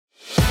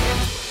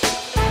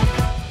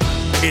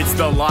It's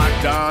the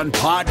Locked On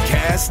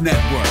Podcast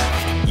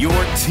Network, your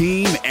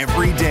team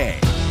every day.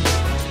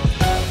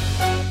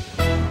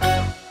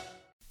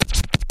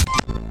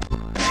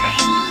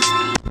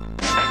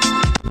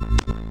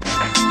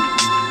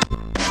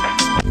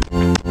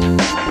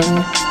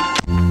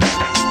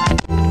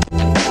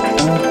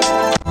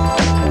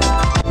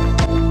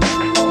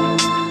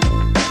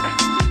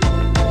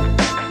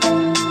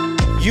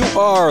 You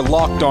are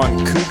Locked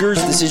On Cougars.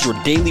 This is your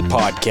daily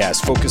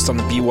podcast focused on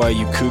the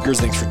BYU Cougars.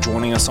 Thanks for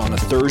joining us on a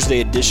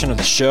Thursday edition of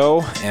the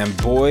show. And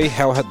boy,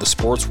 how the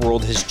sports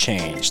world has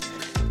changed.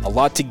 A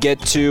lot to get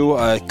to.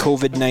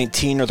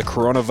 COVID-19 or the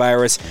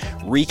coronavirus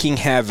wreaking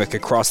havoc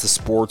across the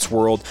sports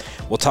world.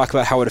 We'll talk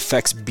about how it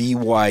affects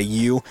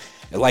BYU.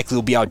 It likely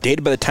will be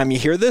outdated by the time you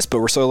hear this,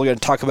 but we're still going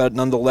to talk about it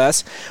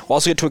nonetheless. We'll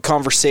also get to a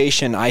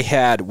conversation I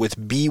had with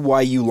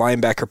BYU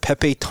linebacker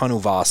Pepe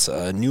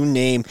Tanuvasa, a new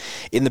name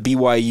in the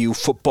BYU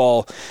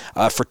football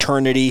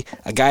fraternity,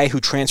 a guy who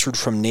transferred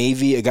from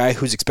Navy, a guy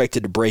who's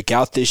expected to break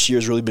out this year,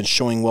 has really been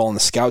showing well on the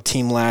scout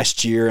team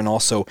last year, and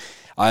also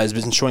has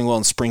been showing well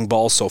in spring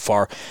ball so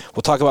far.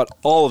 We'll talk about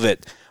all of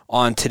it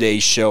on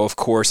today's show. Of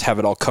course, have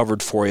it all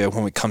covered for you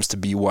when it comes to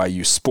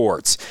BYU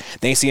sports.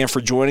 Thanks again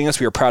for joining us.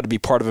 We are proud to be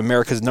part of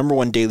America's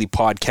 #1 daily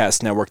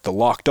podcast network, the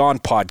Locked On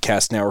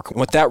Podcast Network.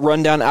 With that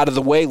rundown out of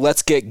the way,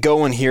 let's get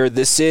going here.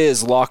 This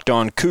is Locked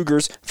On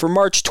Cougars for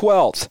March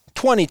 12th,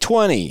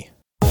 2020.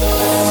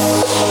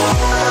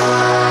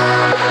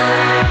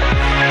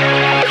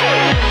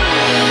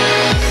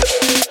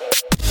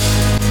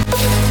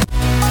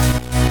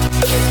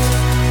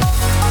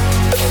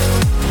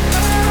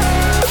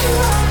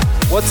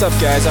 What's up,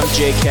 guys? I'm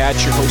Jake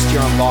Hatch, your host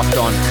here on Locked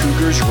On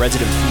Cougars, your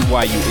resident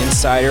BYU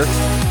insider.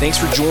 Thanks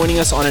for joining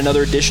us on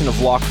another edition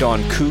of Locked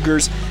On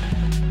Cougars.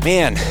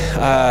 Man,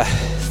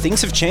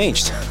 things have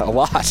changed a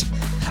lot.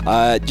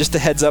 Just a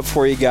heads up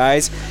for you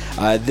guys,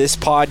 this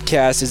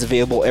podcast is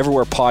available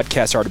everywhere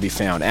podcasts are to be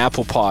found.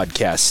 Apple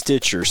Podcasts,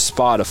 Stitcher,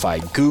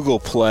 Spotify, Google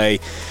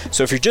Play.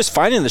 So if you're just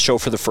finding the show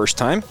for the first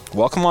time,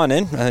 welcome on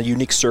in. A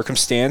unique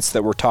circumstance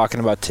that we're talking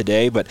about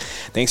today, but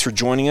thanks for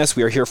joining us.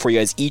 We are here for you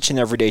guys each and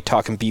every day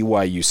talking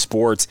BYU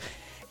sports.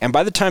 And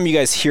by the time you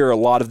guys hear a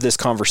lot of this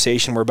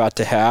conversation we're about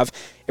to have,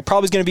 it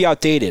probably is going to be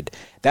outdated.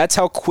 That's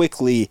how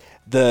quickly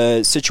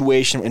the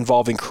situation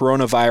involving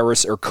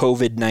coronavirus or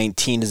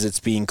COVID-19, as it's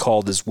being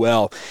called as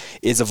well,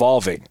 is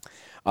evolving.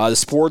 The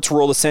sports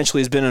world essentially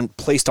has been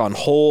placed on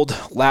hold.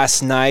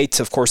 Last night,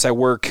 of course, I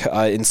work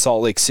in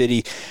Salt Lake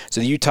City,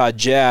 so the Utah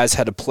Jazz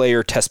had a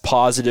player test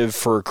positive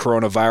for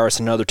coronavirus,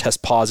 another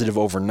test positive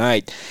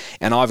overnight,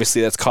 and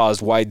obviously that's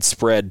caused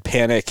widespread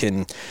panic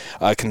and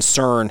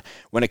concern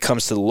when it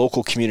comes to the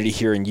local community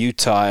here in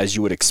Utah, as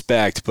you would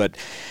expect, but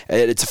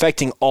it's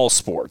affecting all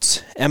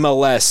sports.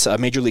 MLS,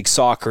 Major League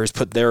Soccer, has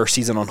put their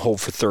season on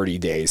hold for 30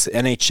 days.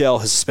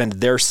 NHL has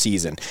suspended their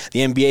season.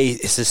 The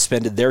NBA has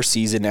suspended their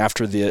season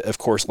after of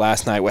course,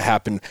 last night, what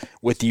happened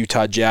with the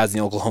Utah Jazz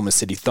and the Oklahoma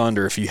City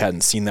Thunder. If you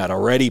hadn't seen that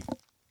already,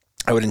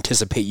 I would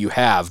anticipate you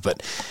have,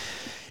 but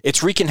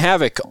it's wreaking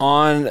havoc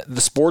on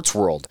the sports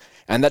world.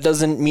 And that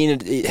doesn't mean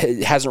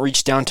it hasn't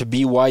reached down to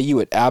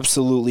BYU. It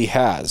absolutely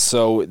has.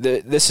 So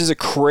this is a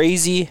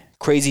crazy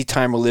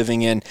time we're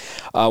living in.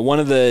 One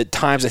of the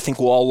times I think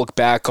we'll all look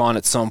back on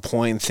at some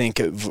point and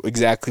think of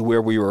exactly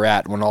where we were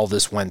at when all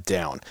this went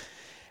down.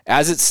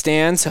 As it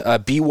stands,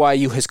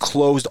 BYU has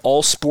closed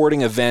all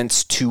sporting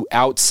events to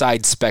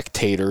outside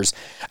spectators.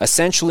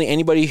 Essentially,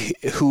 anybody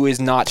who is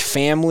not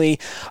family,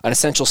 an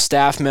essential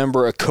staff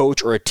member, a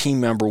coach, or a team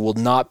member will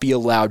not be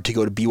allowed to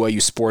go to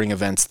BYU sporting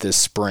events this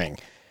spring.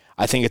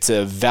 I think it's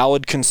a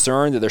valid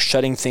concern that they're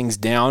shutting things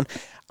down.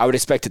 I would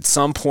expect at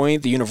some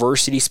point the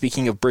university,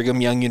 speaking of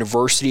Brigham Young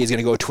University, is going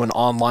to go to an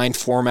online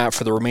format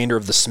for the remainder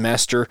of the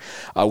semester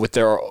with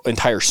their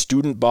entire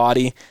student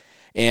body.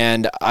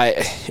 And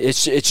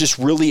it's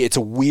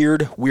a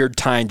weird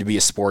time to be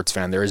a sports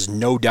fan. There is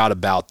no doubt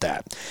about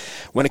that.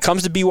 When it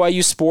comes to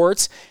BYU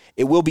sports,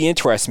 it will be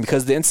interesting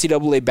because the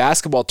NCAA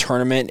basketball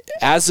tournament,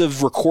 as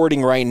of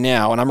recording right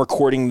now, and I'm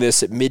recording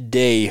this at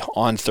midday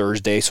on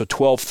Thursday, so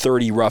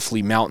 12:30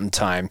 roughly Mountain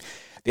Time,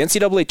 the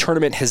NCAA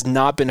tournament has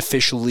not been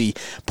officially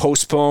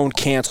postponed,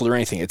 canceled, or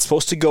anything. It's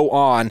supposed to go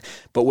on,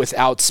 but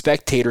without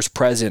spectators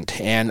present.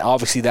 And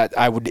obviously that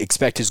I would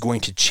expect is going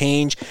to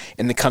change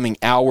in the coming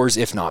hours,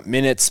 if not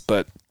minutes.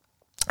 But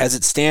as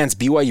it stands,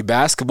 BYU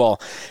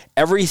basketball,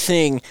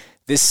 everything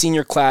this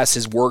senior class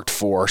has worked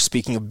for,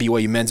 speaking of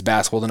BYU men's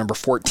basketball, the number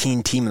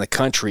 14 team in the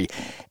country,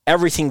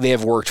 everything they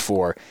have worked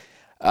for,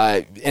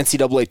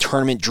 NCAA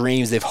tournament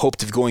dreams, they've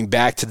hoped of going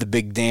back to the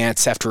big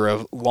dance after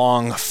a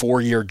long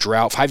 5-year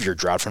drought,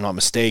 if I'm not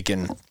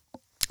mistaken.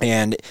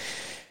 And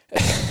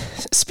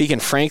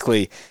speaking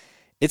frankly,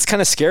 it's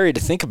kind of scary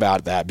to think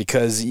about that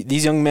because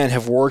these young men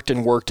have worked,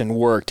 and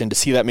to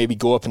see that maybe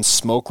go up in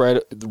smoke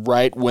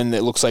right when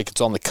it looks like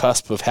it's on the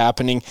cusp of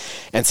happening.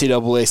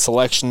 NCAA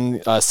selection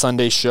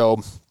Sunday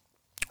show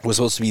was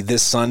supposed to be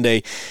this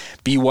Sunday.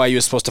 BYU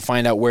is supposed to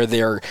find out where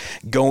they're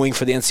going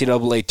for the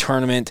NCAA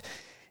tournament.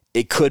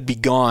 it could be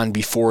gone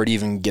before it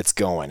even gets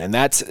going. And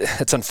that's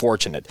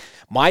unfortunate.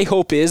 My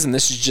hope is, and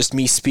this is just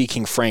me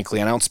speaking frankly,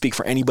 and I don't speak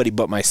for anybody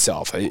but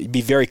myself. I'd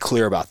be very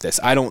clear about this.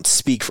 I don't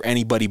speak for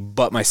anybody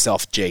but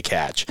myself, Jake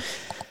Hatch.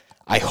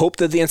 I hope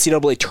that the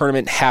NCAA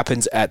tournament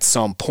happens at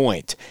some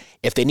point.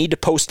 If they need to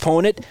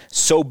postpone it,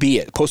 so be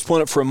it.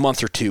 Postpone it for a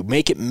month or two.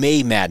 Make it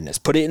May Madness.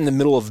 Put it in the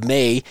middle of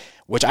May,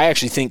 which I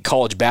actually think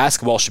college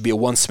basketball should be a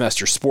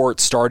one-semester sport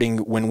starting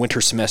when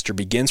winter semester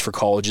begins for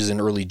colleges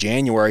in early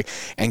January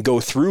and go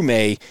through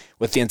May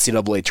with the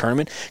NCAA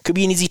tournament. Could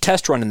be an easy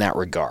test run in that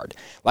regard.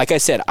 Like I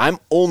said, I'm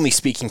only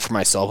speaking for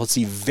myself. Let's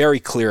be very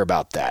clear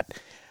about that.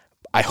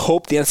 I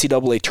hope the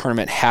NCAA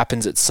tournament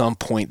happens at some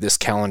point this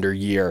calendar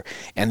year,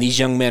 and these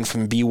young men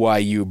from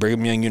BYU,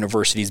 Brigham Young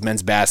University's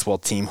men's basketball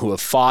team, who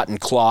have fought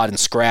and clawed and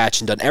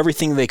scratched and done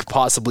everything they could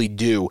possibly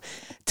do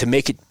to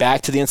make it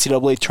back to the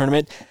NCAA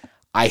tournament,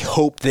 I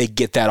hope they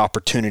get that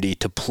opportunity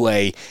to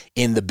play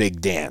in the big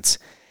dance.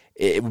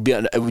 It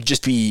would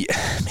just be,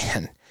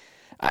 man.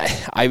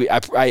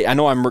 I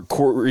know I'm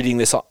reading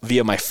this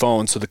via my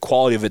phone, so the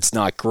quality of it's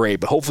not great,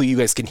 but hopefully you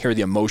guys can hear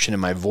the emotion in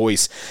my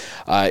voice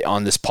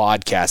on this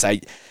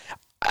podcast.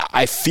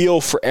 I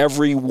feel for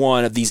every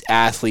one of these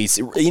athletes,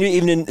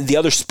 even in the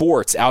other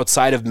sports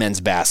outside of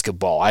men's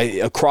basketball,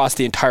 across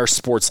the entire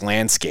sports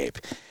landscape.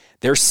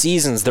 Their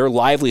seasons, their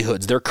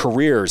livelihoods, their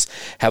careers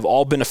have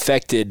all been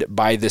affected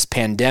by this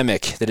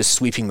pandemic that is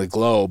sweeping the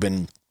globe,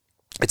 and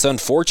it's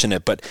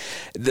unfortunate, but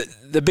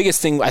the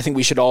biggest thing I think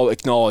we should all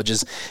acknowledge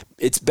is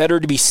it's better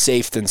to be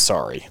safe than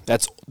sorry.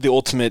 That's the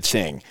ultimate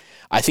thing.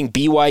 I think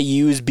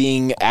BYU is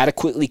being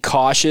adequately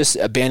cautious,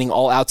 banning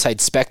all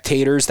outside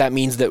spectators. That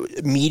means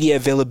that media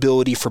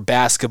availability for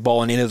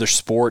basketball and any other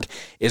sport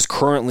is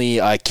currently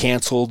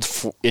canceled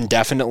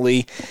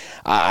indefinitely.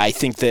 I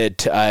think that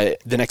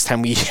the next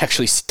time we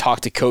actually talk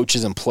to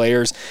coaches and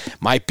players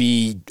might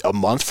be a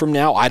month from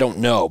now. I don't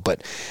know,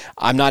 but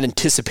I'm not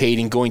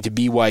anticipating going to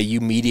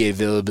BYU media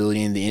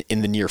availability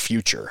in the near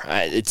future.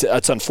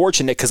 It's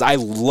unfortunate because I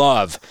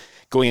love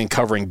going and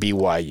covering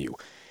BYU.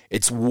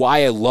 It's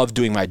why I love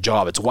doing my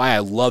job. It's why I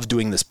love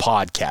doing this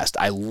podcast.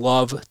 I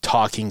love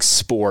talking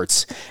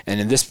sports, and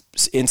in this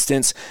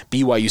instance,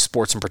 BYU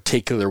sports in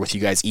particular with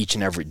you guys each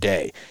and every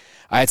day.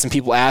 I had some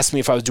people ask me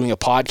if I was doing a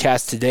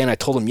podcast today, and I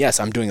told them, yes,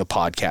 I'm doing a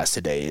podcast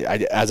today.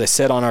 As I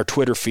said on our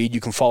Twitter feed,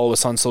 you can follow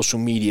us on social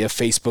media,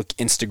 Facebook,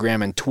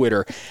 Instagram, and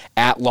Twitter,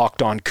 at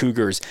Locked On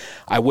Cougars.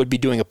 I would be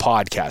doing a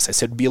podcast. I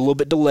said it'd be a little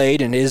bit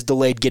delayed, and it is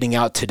delayed getting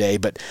out today,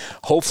 but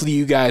hopefully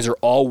you guys are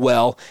all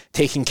well,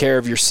 taking care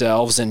of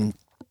yourselves, and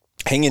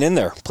hanging in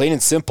there, plain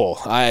and simple.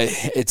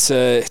 It's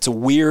a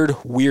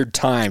weird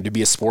time to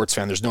be a sports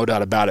fan. There's no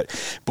doubt about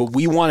it. But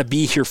we want to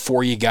be here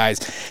for you guys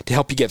to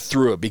help you get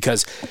through it,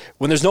 because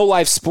when there's no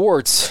live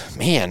sports,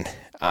 man,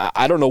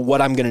 I don't know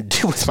what I'm going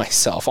to do with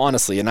myself,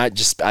 honestly. And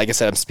like I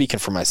said, I'm speaking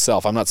for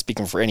myself. I'm not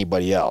speaking for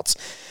anybody else.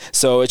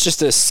 So it's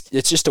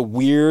just a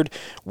weird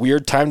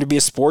time to be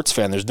a sports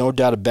fan. There's no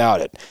doubt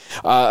about it.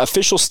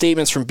 Official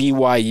statements from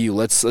BYU.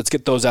 Let's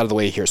get those out of the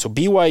way here. So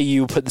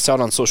BYU put this out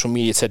on social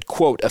media. It said,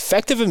 quote,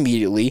 effective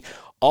immediately,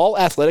 all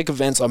athletic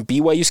events on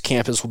BYU's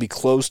campus will be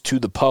closed to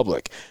the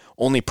public.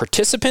 Only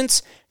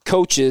participants,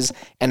 coaches,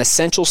 and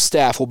essential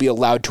staff will be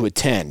allowed to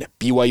attend.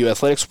 BYU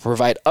Athletics will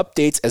provide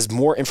updates as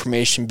more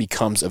information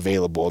becomes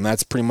available. And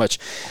that's pretty much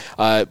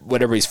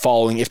what everybody's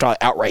following, if not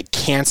outright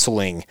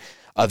canceling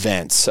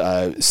events,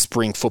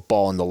 spring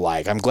football and the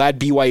like. I'm glad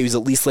BYU is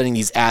at least letting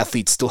these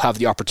athletes still have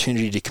the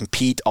opportunity to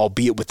compete,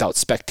 albeit without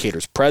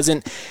spectators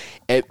present.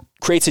 It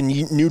creates a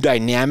new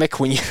dynamic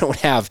when you don't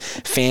have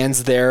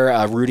fans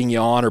there rooting you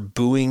on or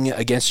booing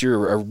against you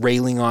or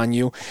railing on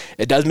you.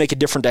 It does make a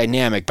different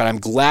dynamic, but I'm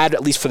glad,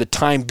 at least for the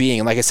time being,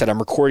 and like I said, I'm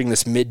recording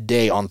this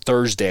midday on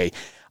Thursday,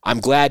 I'm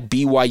glad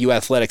BYU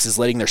Athletics is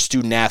letting their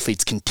student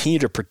athletes continue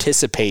to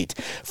participate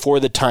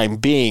for the time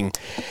being,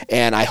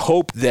 and I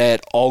hope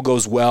that all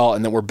goes well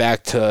and that we're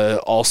back to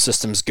all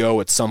systems go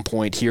at some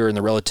point here in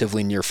the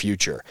relatively near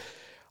future.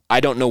 I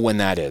don't know when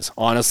that is.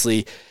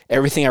 Honestly,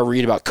 everything I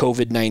read about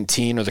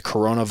COVID-19 or the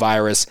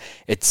coronavirus,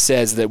 it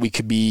says that we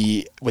could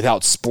be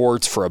without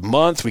sports for a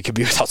month. We could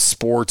be without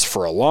sports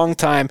for a long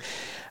time.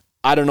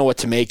 I don't know what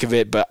to make of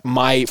it, but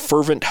my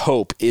fervent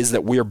hope is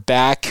that we're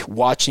back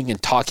watching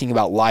and talking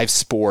about live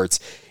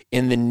sports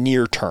in the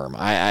near term.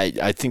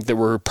 I think that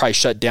we're probably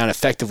shut down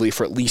effectively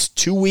for at least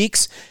 2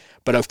 weeks.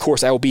 But of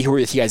course, I will be here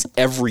with you guys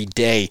every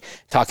day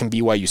talking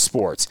BYU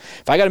sports.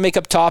 If I got to make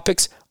up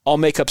topics, I'll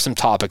make up some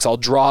topics. I'll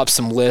draw up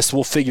some lists.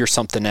 We'll figure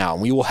something out.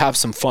 We will have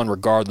some fun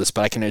regardless,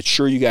 but I can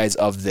assure you guys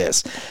of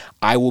this.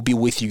 I will be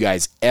with you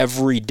guys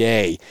every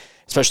day,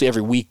 especially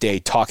every weekday,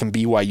 talking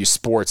BYU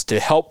sports to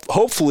help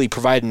hopefully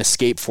provide an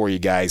escape for you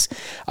guys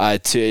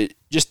to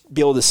just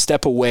be able to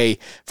step away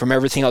from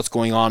everything else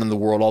going on in the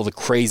world, all the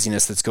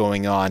craziness that's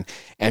going on,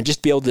 and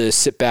just be able to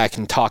sit back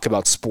and talk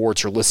about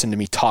sports or listen to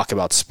me talk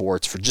about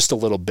sports for just a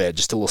little bit,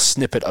 just a little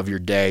snippet of your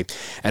day,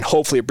 and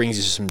hopefully it brings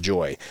you some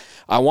joy.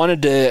 I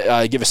wanted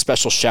to give a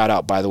special shout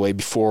out, by the way,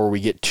 before we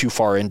get too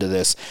far into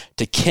this,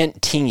 to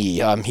Kent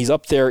Tingy. He's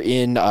up there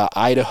in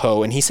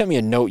Idaho, and he sent me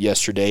a note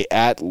yesterday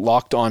at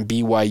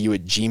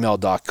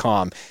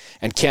lockedonbyu@gmail.com.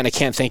 And Kent, I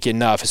can't thank you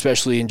enough,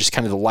 especially in just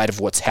kind of the light of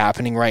what's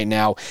happening right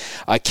now.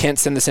 Kent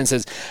sent this in and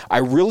says, I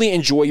really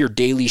enjoy your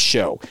daily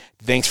show.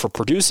 Thanks for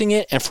producing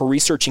it and for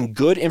researching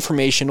good,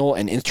 informational,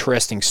 and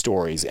interesting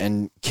stories.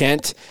 And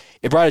Kent,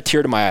 it brought a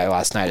tear to my eye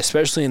last night,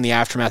 especially in the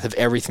aftermath of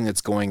everything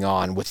that's going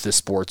on with the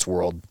sports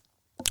world,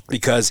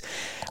 because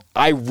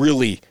I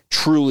really,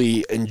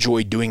 truly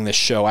enjoy doing this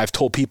show. I've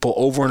told people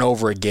over and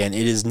over again,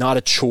 it is not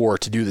a chore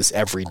to do this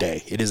every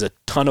day. It is a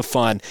ton of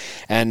fun,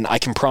 and I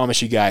can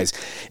promise you guys,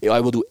 I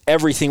will do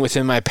everything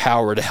within my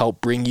power to help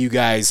bring you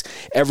guys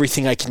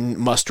everything I can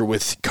muster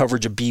with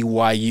coverage of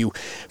BYU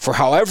for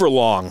however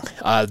long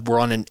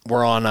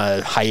we're on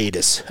a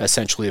hiatus,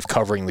 essentially, of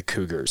covering the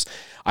Cougars.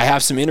 I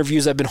have some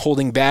interviews I've been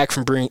holding back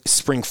from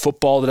spring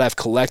football that I've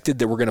collected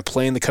that we're going to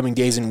play in the coming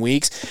days and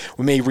weeks.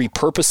 We may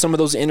repurpose some of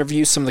those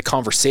interviews, some of the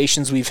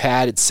conversations we've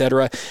had,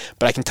 etc.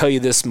 But I can tell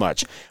you this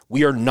much.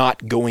 We are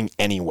not going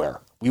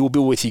anywhere. We will be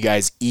with you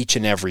guys each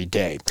and every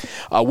day.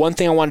 One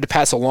thing I wanted to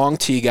pass along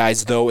to you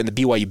guys, though, in the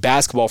BYU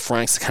basketball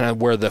front, is kind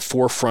of where the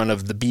forefront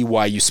of the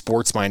BYU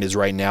sports mind is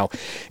right now,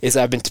 is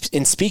I've been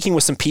in speaking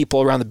with some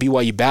people around the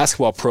BYU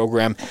basketball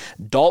program.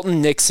 Dalton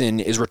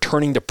Nixon is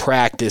returning to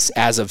practice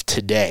as of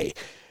today.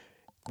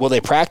 Will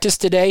they practice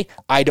today?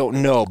 I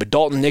don't know, but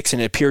Dalton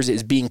Nixon, it appears,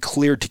 is being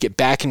cleared to get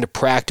back into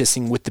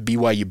practicing with the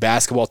BYU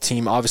basketball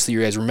team. Obviously,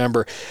 you guys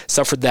remember,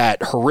 suffered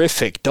that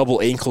horrific double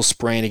ankle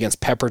sprain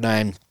against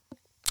Pepperdine,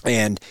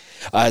 and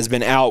has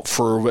been out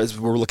for, as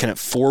we're looking at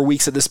 4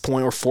 weeks at this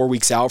point, or 4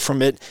 weeks out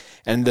from it.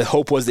 And the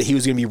hope was that he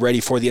was going to be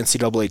ready for the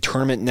NCAA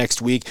tournament next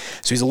week.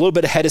 So he's a little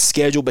bit ahead of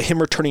schedule, but him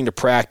returning to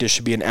practice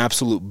should be an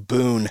absolute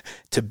boon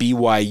to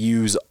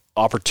BYU's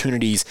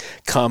opportunities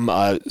come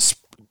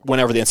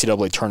whenever the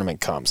NCAA tournament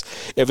comes.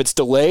 If it's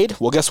delayed,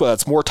 well, guess what?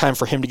 That's more time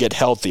for him to get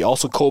healthy.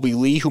 Also, Kobe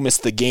Lee, who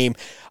missed the game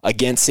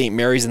against St.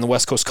 Mary's in the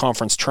West Coast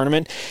Conference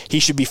tournament, he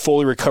should be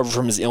fully recovered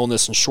from his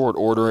illness in short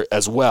order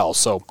as well.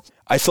 So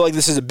I feel like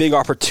this is a big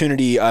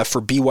opportunity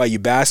for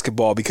BYU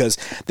basketball, because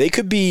they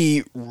could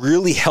be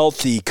really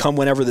healthy come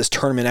whenever this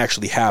tournament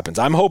actually happens.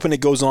 I'm hoping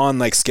it goes on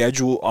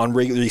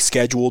regularly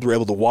scheduled. We're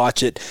able to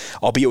watch it,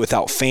 albeit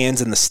without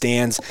fans in the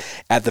stands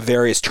at the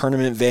various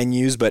tournament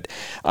venues, but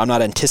I'm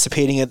not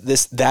anticipating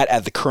that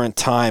at the current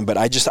time. But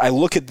I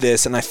look at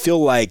this and I feel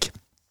like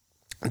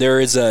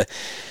there's a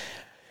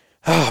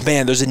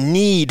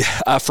need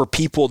for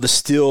people to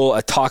still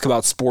talk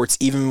about sports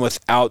even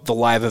without the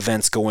live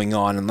events going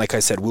on. And like I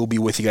said, we'll be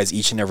with you guys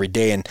each and every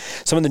day. And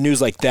some of the news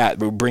like that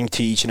we'll bring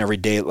to you each and every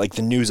day, like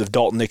the news of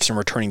Dalton Nixon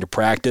returning to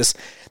practice.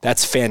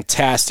 That's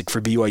fantastic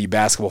for BYU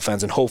basketball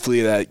fans, and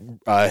hopefully that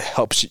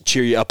helps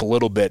cheer you up a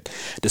little bit,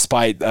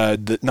 despite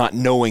not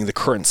knowing the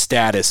current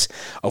status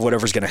of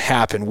whatever's going to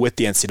happen with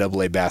the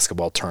NCAA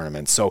basketball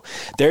tournament. So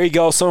there you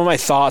go, some of my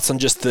thoughts on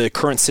just the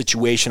current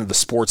situation of the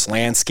sports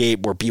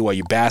landscape, where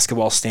BYU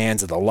basketball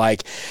stands and the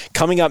like.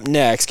 Coming up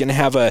next, going to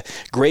have a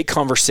great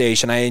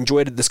conversation. I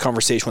enjoyed this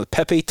conversation with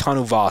Pepe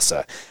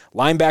Tanuvasa,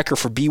 linebacker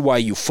for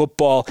BYU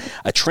football,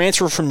 a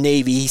transfer from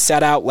Navy. He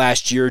sat out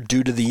last year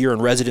due to the year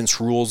in residence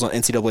rules on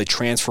NCAA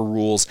transfer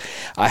rules.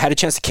 I had a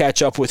chance to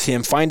catch up with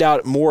him, find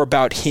out more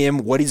about him,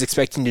 what he's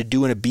expecting to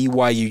do in a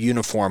BYU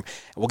uniform.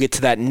 We'll get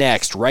to that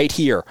next, right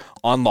here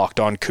on Locked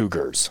On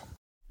Cougars.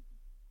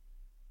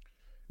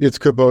 It's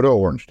Kubota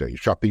Orange Day.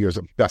 Shop the year's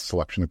best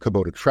selection of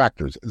Kubota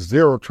tractors,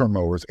 zero-turn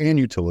mowers, and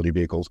utility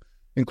vehicles,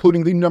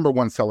 including the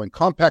 #1 selling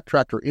compact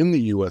tractor in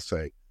the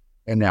USA.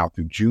 And now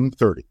through June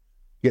 30.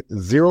 Get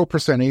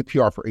 0%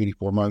 APR for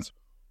 84 months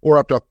or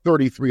up to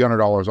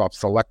 $3,300 off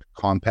select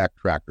compact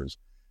tractors.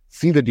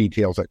 See the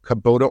details at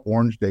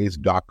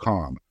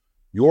KubotaOrangeDays.com.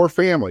 Your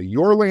family,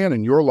 your land,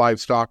 and your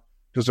livestock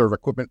deserve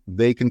equipment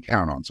they can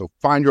count on. So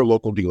find your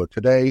local dealer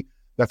today.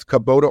 That's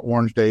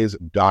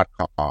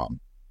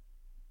KubotaOrangeDays.com.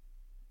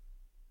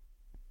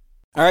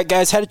 All right,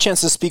 guys, had a chance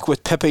to speak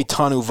with Pepe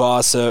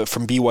Tanuvasa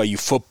from BYU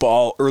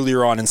football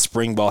earlier on in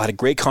spring ball. Had a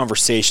great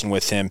conversation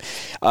with him.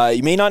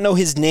 You may not know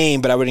his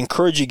name, but I would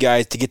encourage you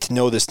guys to get to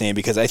know this name,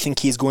 because I think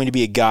he's going to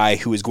be a guy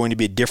who is going to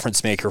be a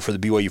difference maker for the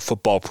BYU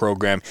football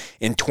program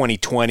in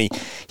 2020.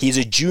 He's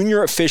a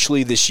junior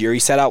officially this year. He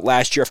sat out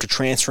last year after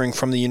transferring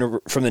from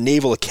the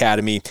Naval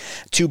Academy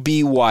to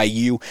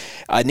BYU.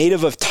 A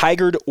native of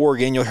Tigard,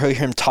 Oregon. You'll hear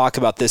him talk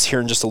about this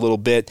here in just a little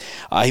bit.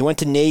 He went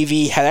to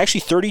Navy, had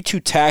actually 32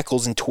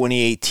 tackles in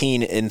 2018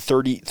 in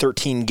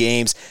 13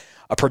 games.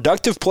 A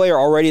productive player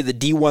already at the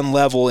D1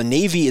 level, and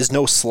Navy is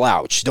no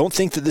slouch. Don't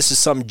think that this is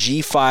some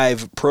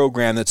G5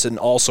 program that's an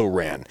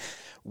also-ran.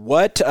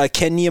 What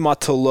Ken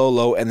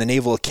Niumatalolo and the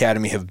Naval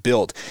Academy have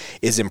built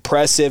is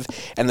impressive,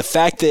 and the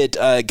fact that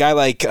a guy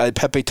like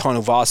Pepe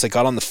Tanuvasa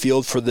got on the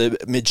field for the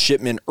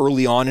midshipmen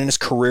early on in his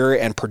career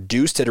and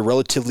produced at a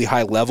relatively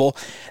high level,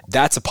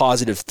 that's a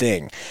positive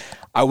thing.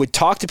 I would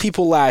talk to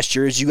people last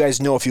year. As you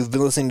guys know, if you've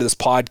been listening to this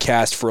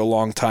podcast for a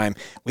long time,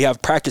 we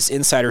have practice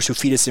insiders who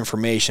feed us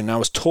information. And I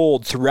was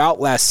told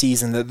throughout last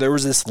season that there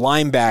was this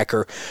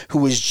linebacker who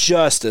was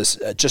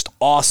just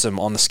awesome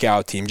on the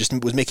scout team, just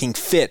was making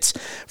fits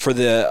for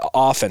the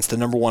offense, the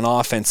number one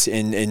offense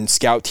in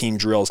scout team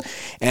drills.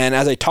 And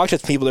as I talked to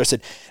people there, I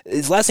said,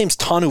 his last name's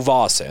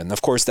Tanuvasa, and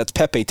of course that's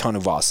Pepe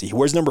Tanuvasa. He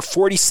wears number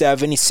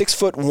 47. He's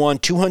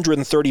 6'1",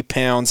 230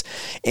 pounds,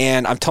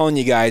 and I'm telling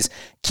you guys,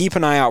 keep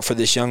an eye out for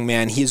this young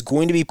man. He is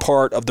going to be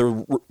part of the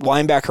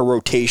linebacker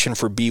rotation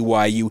for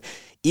BYU,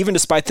 even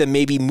despite them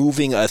maybe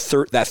moving that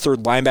third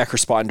linebacker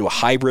spot into a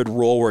hybrid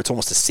role where it's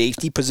almost a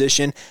safety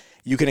position.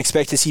 You can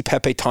expect to see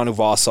Pepe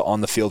Tanuvasa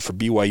on the field for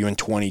BYU in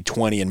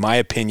 2020, in my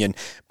opinion,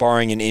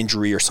 barring an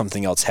injury or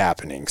something else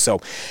happening. So,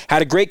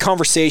 had a great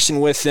conversation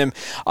with him.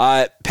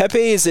 Pepe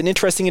is an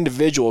interesting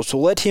individual, so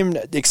let him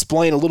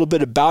explain a little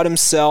bit about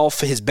himself,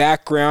 his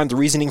background, the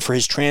reasoning for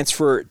his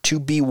transfer to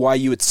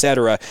BYU,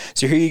 etc.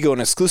 So here you go, an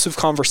exclusive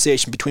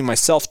conversation between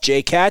myself,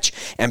 Jay Catch,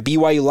 and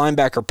BYU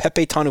linebacker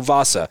Pepe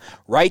Tanuvasa,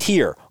 right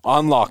here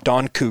on Locked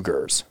On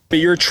Cougars.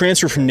 Your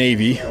transfer from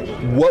Navy,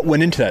 what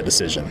went into that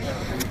decision?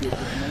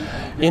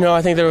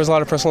 I think there was a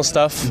lot of personal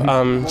stuff,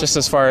 just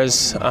as far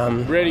as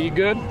Ready, you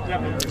good?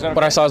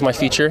 what I saw as my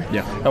future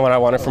and what I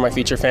wanted for my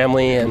future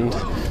family, and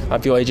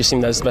BYU just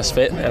seemed as the best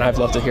fit, and I've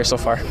loved it here so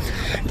far.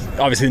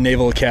 Obviously, the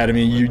Naval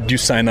Academy, you do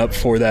sign up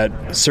for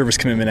that service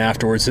commitment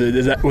afterwards.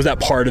 Was that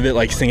part of it,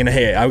 like thinking,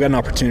 hey, I've got an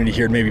opportunity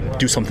here to maybe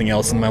do something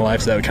else in my life?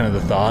 Is that kind of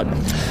the thought?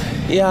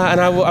 Yeah, and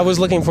I was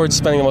looking forward to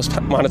spending the most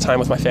amount of time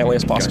with my family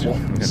as possible.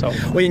 Gotcha. So,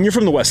 Wait, and you're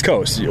from the West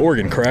Coast,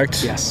 Oregon,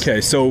 correct? Yes.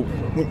 Okay, so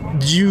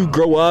did you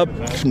grow up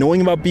knowing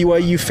about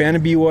BYU, fan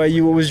of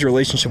BYU? What was your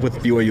relationship with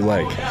BYU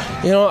like?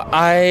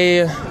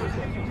 I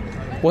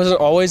wasn't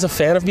always a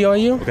fan of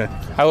BYU. Okay.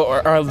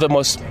 Or the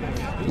most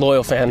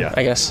loyal fan,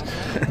 I guess.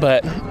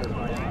 But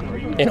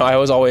I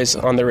was always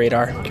on the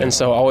radar, and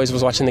so always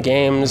was watching the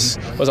games,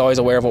 was always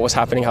aware of what was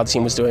happening, how the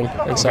team was doing.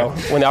 And so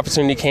when the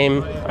opportunity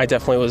came, I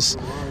definitely was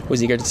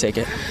eager to take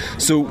it.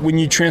 So when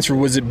you transferred,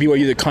 was it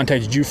BYU that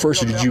contacted you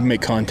first, or did you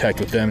make contact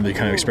with them to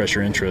kind of express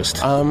your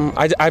interest?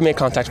 I made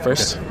contact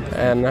first,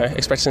 and I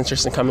expressed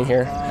interest in coming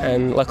here,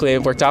 and luckily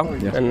it worked out,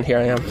 and here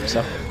I am.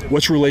 So,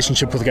 what's your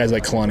relationship with guys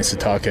like Kalani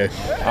Sitake?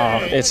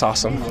 It's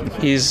awesome.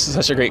 He's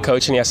such a great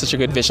coach, and he has such a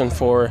good vision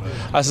for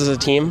us as a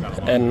team.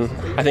 And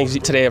I think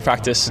today at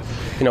practice,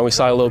 we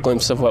saw a little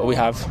glimpse of what we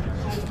have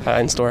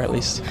in store, at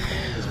least.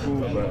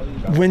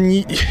 This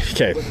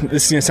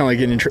is going to sound like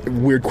a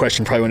weird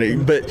question probably,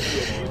 but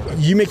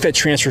you make that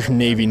transfer from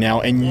Navy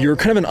now, and you're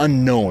kind of an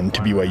unknown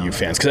to BYU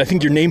fans, because I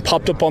think your name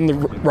popped up on the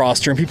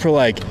roster, and people are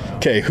like,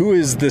 okay, who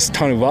is this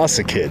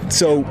Tanuvasa kid?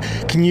 So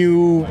can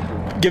you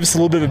give us a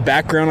little bit of a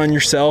background on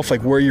yourself,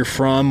 like where you're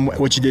from,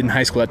 what you did in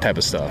high school, that type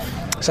of stuff?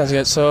 Sounds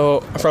good.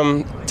 So I'm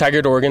from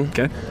Tigard, Oregon.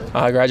 Okay.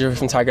 I graduated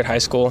from Tigard High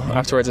School.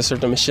 Afterwards, I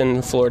served a mission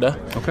in Florida,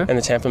 in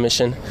the Tampa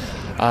mission.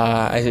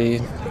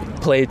 I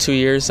played 2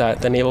 years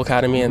at the Naval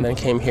Academy and then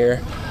came here.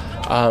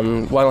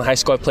 While in high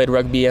school, I played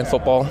rugby and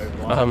football,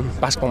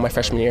 basketball my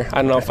freshman year.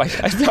 I don't know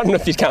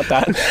if you'd count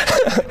that.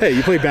 Hey,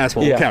 you played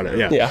basketball. We'll count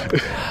it. Yeah.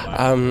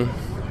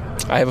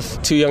 I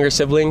have 2 younger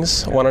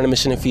siblings, one on a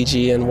mission in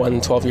Fiji and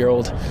one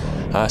 12-year-old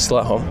still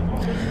at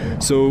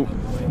home. So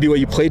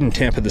BYU played in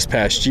Tampa this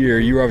past year.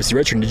 You were obviously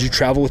redshirting. Did you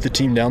travel with the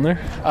team down there?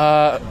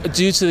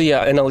 Due to the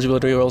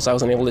ineligibility rules, I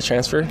wasn't able to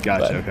transfer.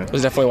 Gotcha, okay. I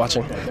was definitely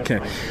watching. Okay.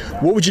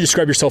 What would you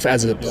describe yourself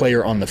as a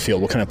player on the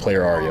field? What kind of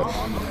player are you?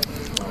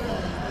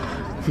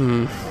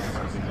 I'm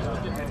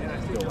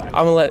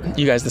going to let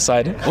you guys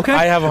decide. Okay.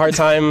 I have a hard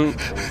time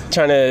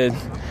trying to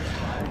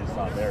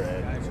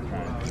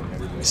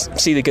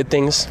see the good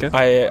things.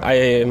 Okay. I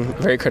am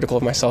very critical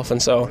of myself,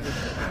 and so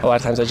a lot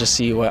of times I just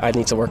see what I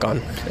need to work on,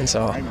 and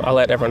so I'll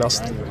let everyone else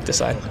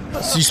decide.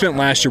 So you spent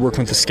last year working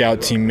with the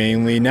scout team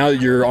mainly. Now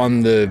that you're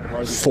on the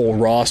full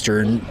roster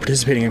and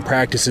participating in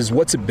practices,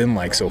 what's it been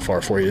like so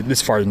far for you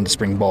this far in the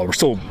spring ball? We're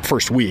still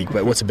first week,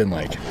 but what's it been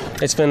like?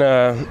 It's been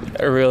a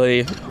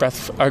great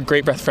breath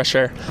of fresh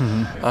air.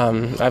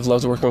 Mm-hmm. I've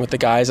loved working with the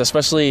guys,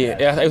 especially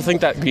I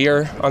think that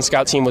year on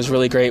scout team was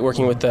really great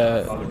working with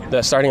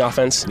the starting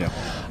offense. Yeah.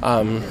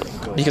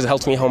 Because it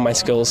helped me hone my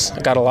skills.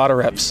 I got a lot of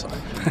reps,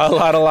 a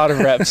lot of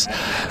reps,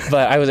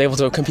 but I was able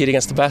to compete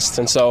against the best,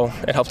 and so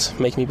it helped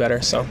make me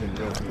better. So,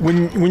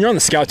 when you're on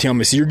the scout team,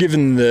 obviously you're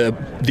giving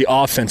the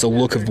offense a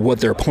look of what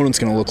their opponent's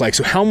going to look like.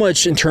 So, how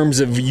much in terms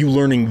of you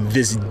learning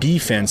this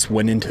defense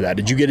went into that?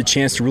 Did you get a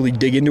chance to really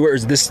dig into it, or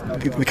is this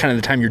kind of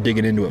the time you're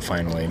digging into it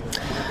finally?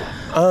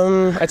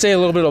 I'd say a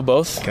little bit of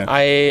both. Okay.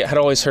 I had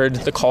always heard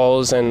the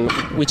calls, and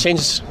we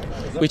changed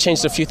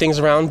a few things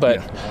around, but.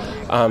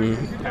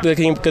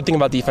 The good thing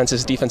about defense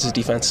is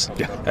defense.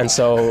 Yeah. And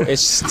so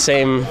it's the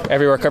same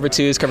everywhere. Cover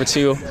 2 is cover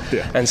 2.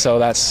 Yeah. And so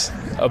that's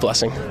a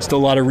blessing. Still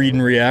a lot of read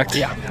and react?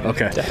 Yeah.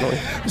 Okay. Definitely.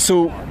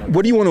 So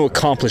what do you want to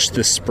accomplish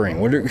this spring?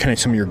 What are kind of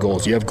some of your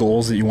goals? Do you have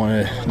goals that you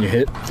want to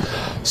hit?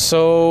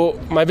 So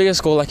my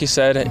biggest goal, like you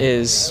said,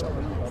 is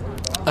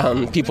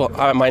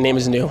my name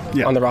is new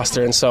on the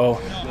roster, and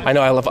so I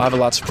know I have a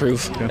lot to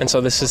prove. And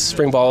so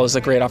spring ball is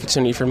a great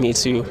opportunity for me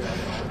to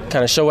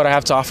kind of show what I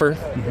have to offer,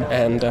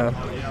 and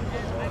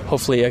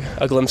hopefully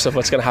a glimpse of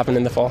what's going to happen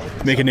in the fall.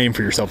 Make a name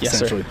for yourself,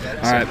 essentially. Sir.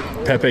 All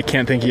right, Pepe,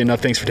 can't thank you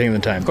enough. Thanks for taking the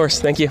time. Of course,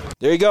 thank you.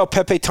 There you go,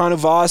 Pepe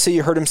Tanuvasa.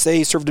 You heard him say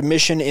he served a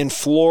mission in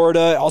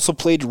Florida, also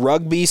played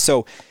rugby,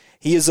 so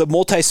he is a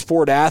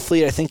multi-sport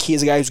athlete. I think he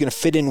is a guy who's going to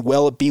fit in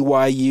well at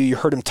BYU. You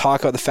heard him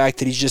talk about the fact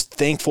that he's just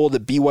thankful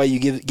that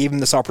BYU gave him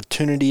this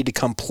opportunity to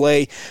come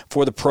play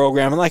for the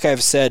program. And like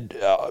I've said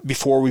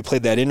before we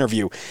played that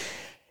interview,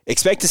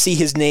 expect to see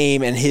his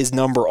name and his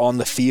number on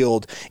the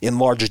field in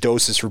large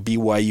doses for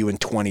BYU in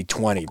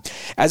 2020.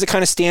 As it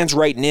kind of stands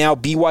right now,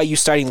 BYU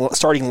starting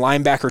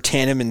linebacker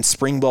tandem in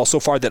spring ball so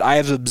far that I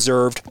have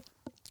observed,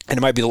 and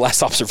it might be the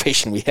last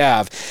observation we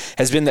have,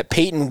 has been that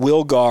Peyton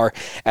Wilgar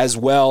as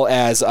well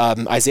as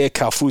Isaiah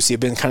Kaufusi have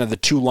been kind of the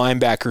two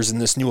linebackers in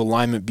this new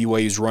alignment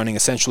BYU is running,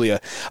 essentially a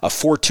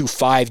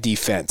 4-2-5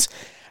 defense.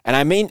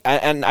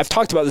 And I've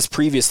talked about this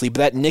previously, but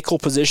that nickel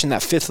position,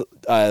 that fifth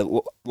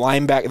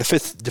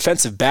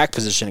defensive back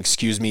position,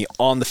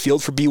 on the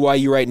field for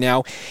BYU right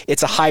now,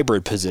 it's a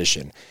hybrid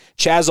position.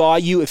 Chaz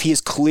Ayu, if he is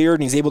cleared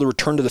and he's able to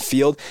return to the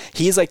field,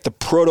 he is like the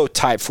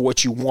prototype for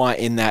what you want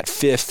in that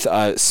fifth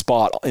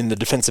spot in the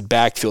defensive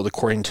backfield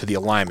according to the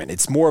alignment.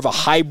 It's more of a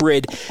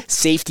hybrid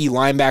safety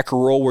linebacker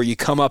role where you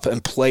come up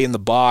and play in the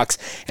box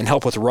and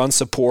help with run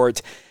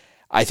support.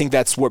 I think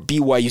that's what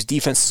BYU's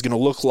defense is going to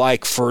look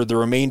like for the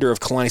remainder of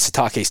Kalani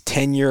Sitake's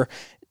tenure.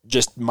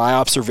 Just my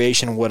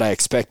observation and what I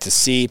expect to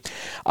see.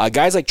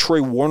 Guys like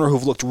Troy Warner,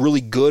 who've looked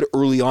really good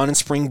early on in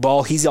spring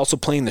ball, he's also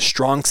playing the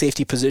strong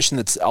safety position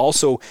that's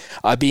also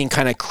being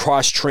kind of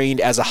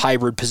cross-trained as a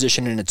hybrid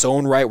position in its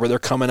own right, where they're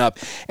coming up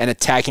and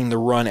attacking the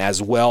run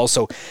as well.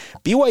 So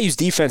BYU's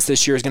defense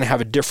this year is going to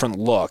have a different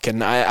look,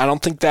 and I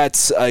don't think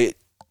that's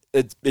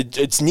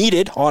it's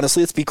needed,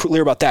 honestly. Let's be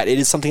clear about that. It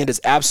is something that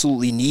is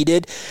absolutely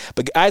needed.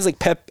 But guys like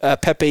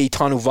Pepe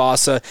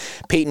Tanuvasa,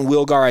 Peyton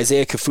Wilgar,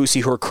 Isaiah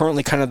Kaufusi, who are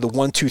currently kind of the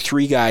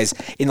 1-2-3 guys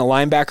in the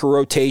linebacker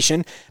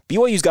rotation,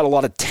 BYU's got a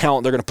lot of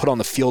talent they're going to put on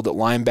the field at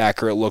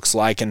linebacker, it looks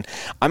like. And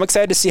I'm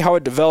excited to see how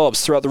it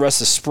develops throughout the rest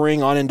of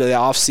spring on into the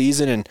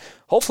offseason. And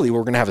hopefully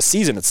we're going to have a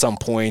season at some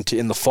point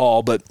in the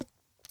fall. But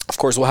of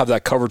course, we'll have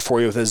that covered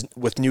for you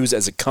with news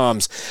as it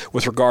comes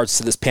with regards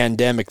to this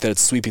pandemic that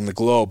it's sweeping the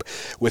globe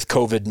with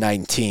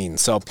COVID-19.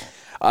 So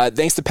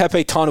thanks to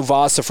Pepe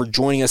Tanuvasa for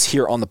joining us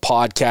here on the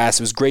podcast.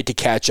 It was great to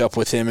catch up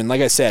with him. And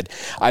like I said,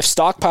 I've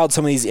stockpiled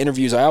some of these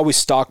interviews. I always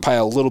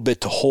stockpile a little bit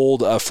to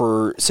hold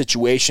for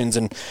situations,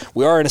 and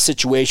we are in a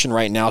situation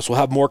right now, so we'll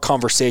have more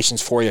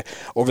conversations for you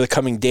over the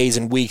coming days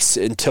and weeks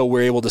until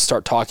we're able to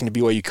start talking to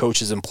BYU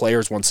coaches and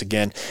players once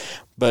again.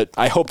 But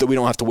I hope that we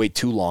don't have to wait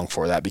too long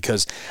for that,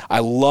 because I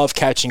love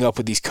catching up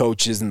with these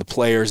coaches and the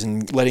players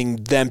and letting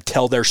them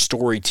tell their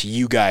story to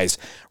you guys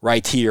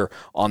right here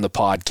on the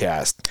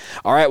podcast.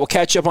 All right, we'll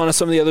catch up on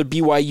some of the other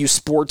BYU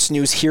sports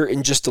news here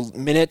in just a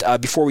minute.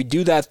 Before we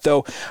do that,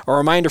 though, a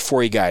reminder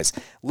for you guys.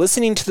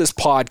 Listening to this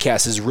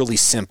podcast is really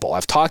simple.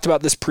 I've talked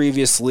about this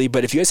previously,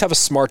 but if you guys have a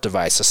smart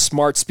device, a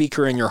smart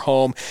speaker in your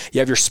home, you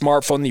have your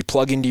smartphone that you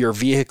plug into your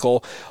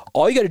vehicle,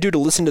 all you got to do to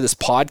listen to this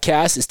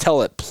podcast is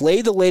tell it,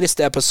 play the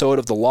latest episode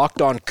of the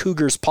Locked On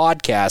Cougars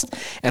podcast,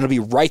 and it'll be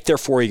right there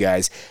for you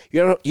guys.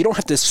 You don't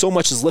have to so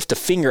much as lift a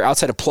finger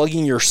outside of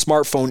plugging your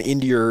smartphone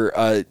into your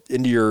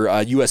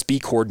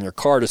USB cord in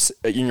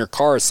your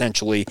car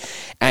essentially,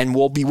 and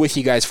we'll be with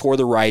you guys for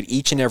the ride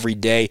each and every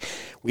day.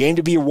 We aim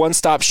to be a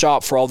one-stop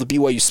shop for all the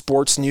BYU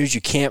sports news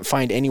you can't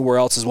find anywhere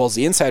else, as well as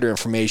the insider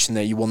information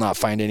that you will not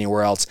find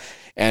anywhere else.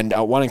 And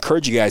I want to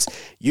encourage you guys,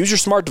 use your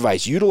smart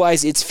device,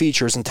 utilize its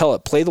features, and tell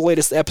it, play the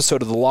latest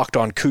episode of the Locked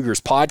On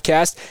Cougars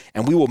podcast,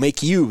 and we will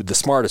make you the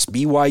smartest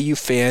BYU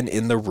fan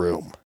in the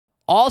room.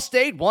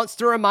 Allstate wants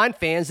to remind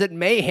fans that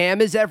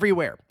mayhem is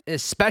everywhere,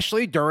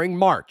 especially during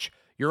March.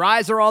 Your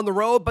eyes are on the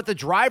road, but the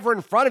driver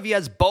in front of you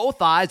has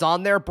both eyes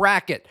on their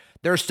bracket.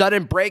 Their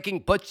sudden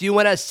braking puts you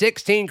in a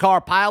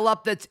 16-car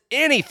pileup that's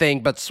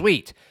anything but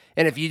sweet.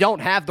 And if you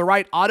don't have the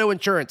right auto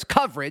insurance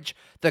coverage,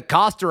 the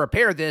cost to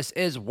repair this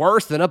is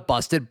worse than a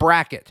busted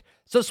bracket.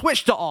 So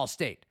switch to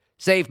Allstate,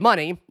 save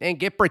money, and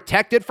get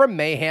protected from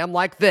mayhem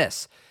like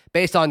this.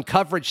 Based on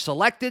coverage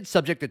selected,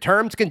 subject to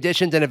terms,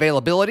 conditions, and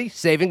availability,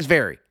 savings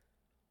vary.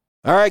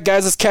 All right,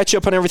 guys, let's catch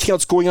up on everything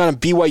else going on in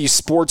BYU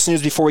sports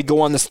news before we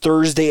go on this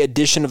Thursday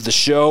edition of the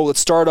show.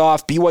 Let's start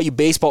off. BYU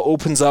baseball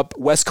opens up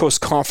West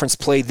Coast Conference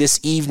play this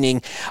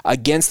evening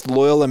against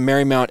Loyola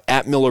Marymount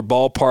at Miller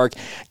Ballpark.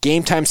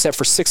 Game time set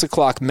for 6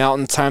 o'clock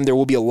Mountain Time. There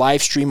will be a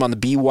live stream on the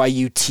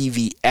BYU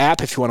TV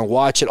app if you want to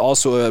watch it.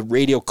 Also a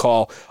radio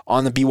call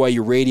on the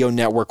BYU radio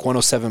network,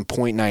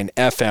 107.9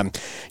 FM.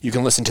 You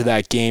can listen to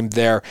that game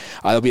there.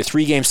 There'll be a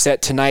 3-game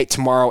set tonight,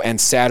 tomorrow, and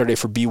Saturday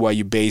for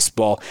BYU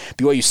baseball.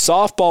 BYU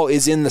softball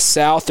is in the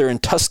South. They're in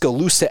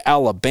Tuscaloosa,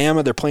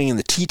 Alabama. They're playing in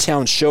the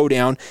T-Town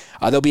Showdown.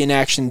 They'll be in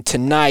action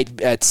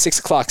tonight at 6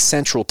 o'clock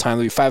Central Time.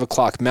 They'll be 5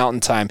 o'clock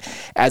Mountain Time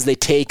as they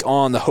take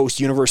on the host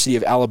University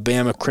of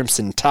Alabama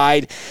Crimson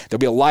Tide. There'll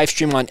be a live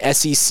stream on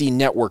SEC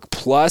Network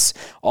Plus.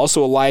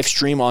 Also a live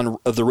stream on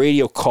the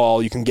radio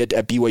call you can get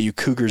at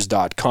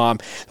BYUCougars.com.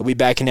 They'll be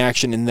back in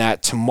action in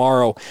that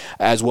tomorrow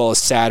as well as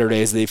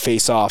Saturday as they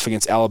face off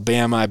against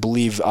Alabama. I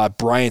believe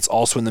Bryant's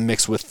also in the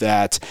mix with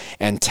that,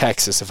 and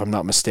Texas, if I'm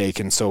not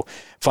mistaken. So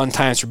fun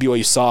times for BYU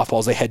softball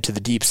as they head to the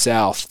Deep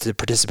South to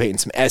participate in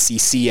some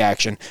SEC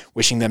action.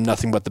 Wishing them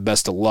nothing but the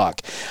best of luck.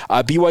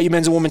 BYU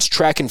men's and women's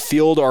track and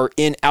field are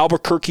in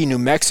Albuquerque, New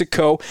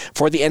Mexico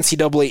for the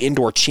NCAA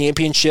Indoor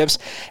Championships.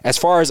 As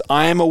far as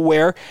I am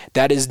aware,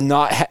 that has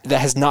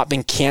not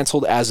been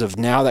canceled as of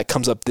now. That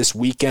comes up this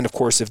weekend. Of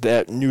course, if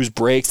that news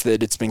breaks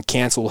that it's been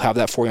canceled, we'll have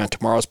that for you on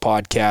tomorrow's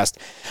podcast.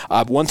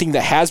 One thing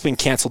that has been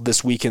canceled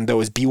this weekend,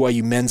 though, is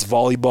BYU men's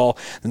volleyball.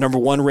 The number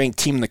 1 ranked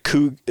team in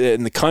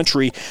the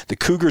country, the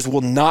Cougars, will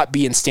not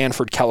be in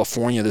Stanford,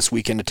 California this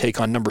weekend to take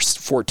on number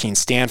 14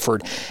 Stanford,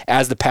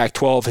 as the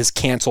Pac-12 has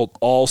canceled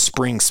all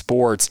spring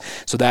sports,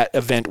 so that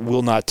event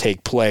will not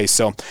take place.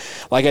 So,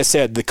 like I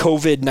said, the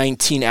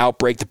COVID-19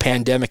 outbreak, the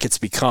pandemic it's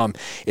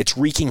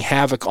wreaking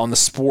havoc on the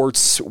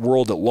sports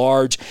world at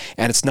large,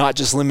 and it's not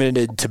just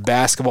limited to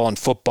basketball and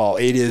football.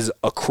 It is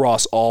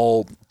across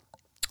all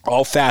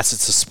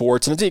facets of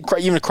sports, and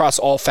even across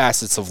all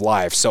facets of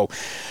life. So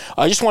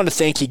I just want to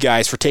thank you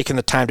guys for taking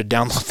the time to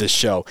download this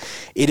show.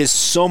 It is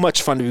so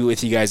much fun to be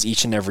with you guys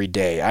each and every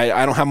day.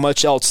 I don't have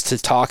much else to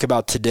talk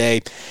about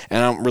today,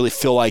 and I don't really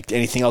feel like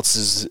anything else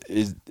is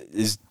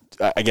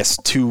I guess,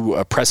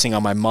 too pressing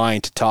on my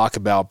mind to talk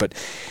about, but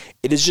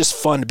it is just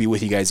fun to be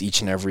with you guys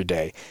each and every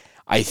day.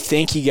 I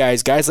thank you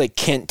guys like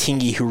Kent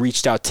Tingy, who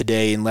reached out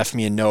today and left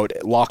me a note,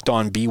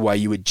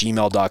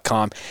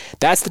 lockedonbyu@gmail.com.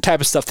 That's the type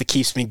of stuff that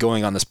keeps me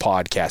going on this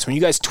podcast. When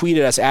you guys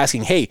tweeted us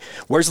asking, hey,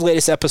 where's the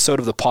latest episode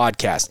of the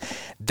podcast?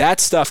 That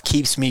stuff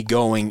keeps me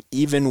going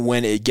even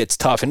when it gets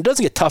tough. And it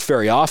doesn't get tough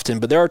very often,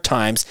 but there are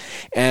times,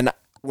 and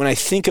when I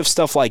think of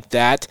stuff like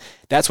that,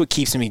 that's what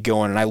keeps me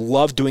going, and I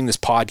love doing this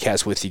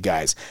podcast with you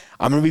guys.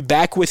 I'm going to be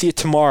back with you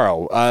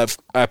tomorrow. I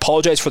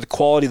apologize for the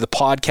quality of the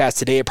podcast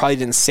today. It probably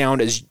didn't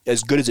sound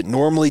as good as it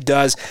normally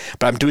does,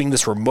 but I'm doing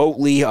this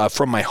remotely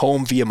from my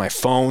home via my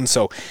phone,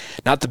 so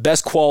not the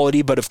best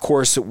quality, but of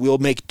course we'll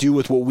make do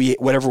with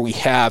whatever we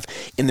have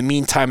in the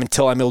meantime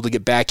until I'm able to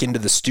get back into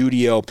the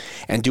studio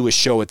and do a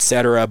show,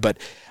 etc. But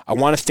I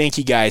want to thank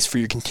you guys for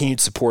your continued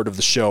support of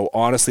the show.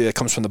 Honestly, that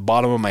comes from the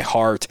bottom of my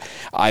heart.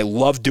 I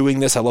love doing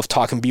this. I love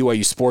talking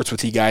BYU sports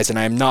with you guys, and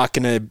I'm not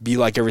going to be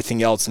like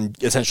everything else and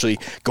essentially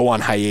go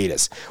on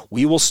hiatus.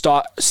 We will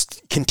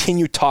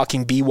continue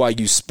talking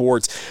BYU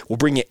sports. We'll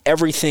bring you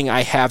everything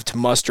I have to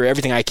muster,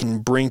 everything I can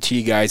bring to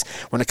you guys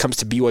when it comes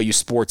to BYU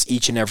sports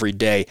each and every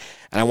day.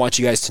 And I want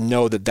you guys to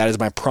know that is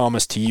my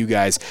promise to you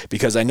guys,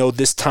 because I know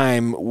this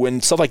time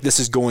when stuff like this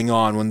is going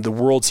on, when the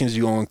world seems to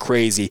be going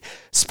crazy,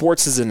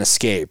 sports is an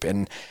escape.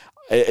 And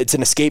it's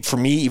an escape for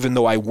me, even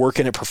though I work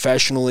in it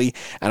professionally,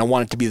 and I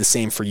want it to be the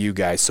same for you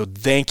guys. So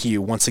thank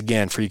you once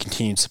again for your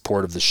continued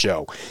support of the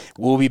show.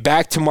 We'll be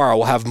back tomorrow.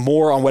 We'll have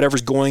more on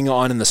whatever's going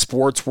on in the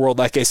sports world.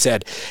 Like I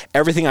said,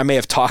 everything I may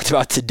have talked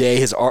about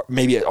today has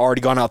maybe already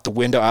gone out the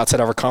window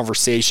outside of our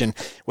conversation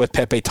with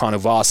Pepe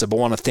Tanuvasa, but I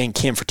want to thank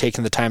him for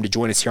taking the time to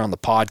join us here on the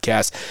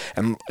podcast.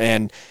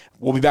 And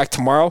we'll be back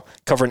tomorrow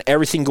covering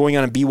everything going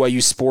on in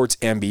BYU sports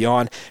and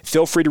beyond.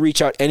 Feel free to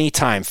reach out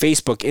anytime.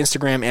 Facebook,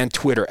 Instagram, and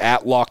Twitter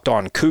at Locked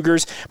On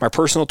Cougars. My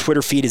personal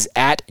Twitter feed is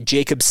at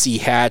Jacob C.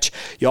 Hatch.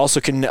 You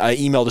also can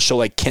email the show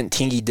like Kent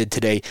Tingy did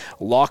today,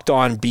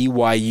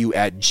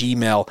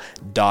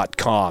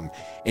 lockedonbyu@gmail.com.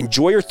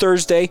 Enjoy your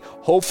Thursday.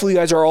 Hopefully you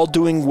guys are all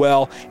doing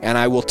well, and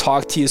I will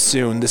talk to you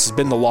soon. This has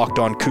been the Locked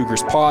On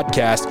Cougars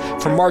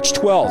podcast for March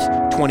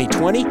 12th,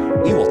 2020.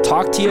 We will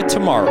talk to you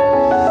tomorrow.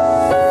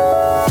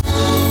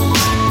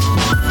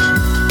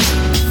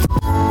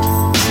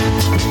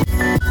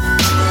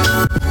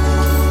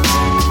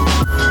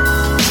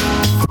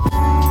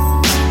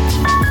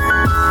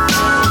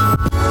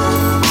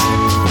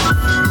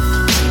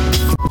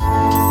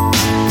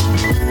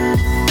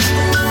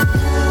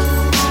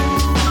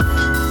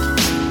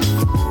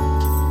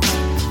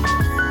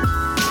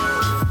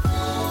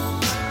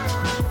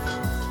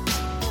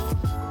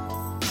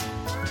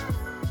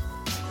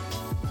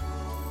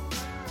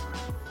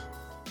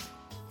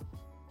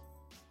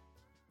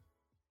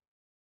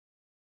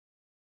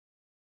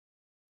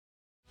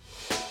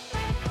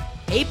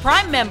 Hey,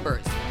 Prime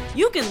members,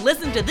 you can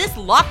listen to this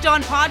Locked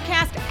On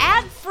podcast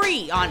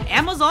ad-free on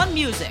Amazon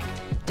Music.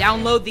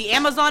 Download the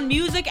Amazon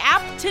Music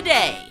app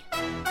today.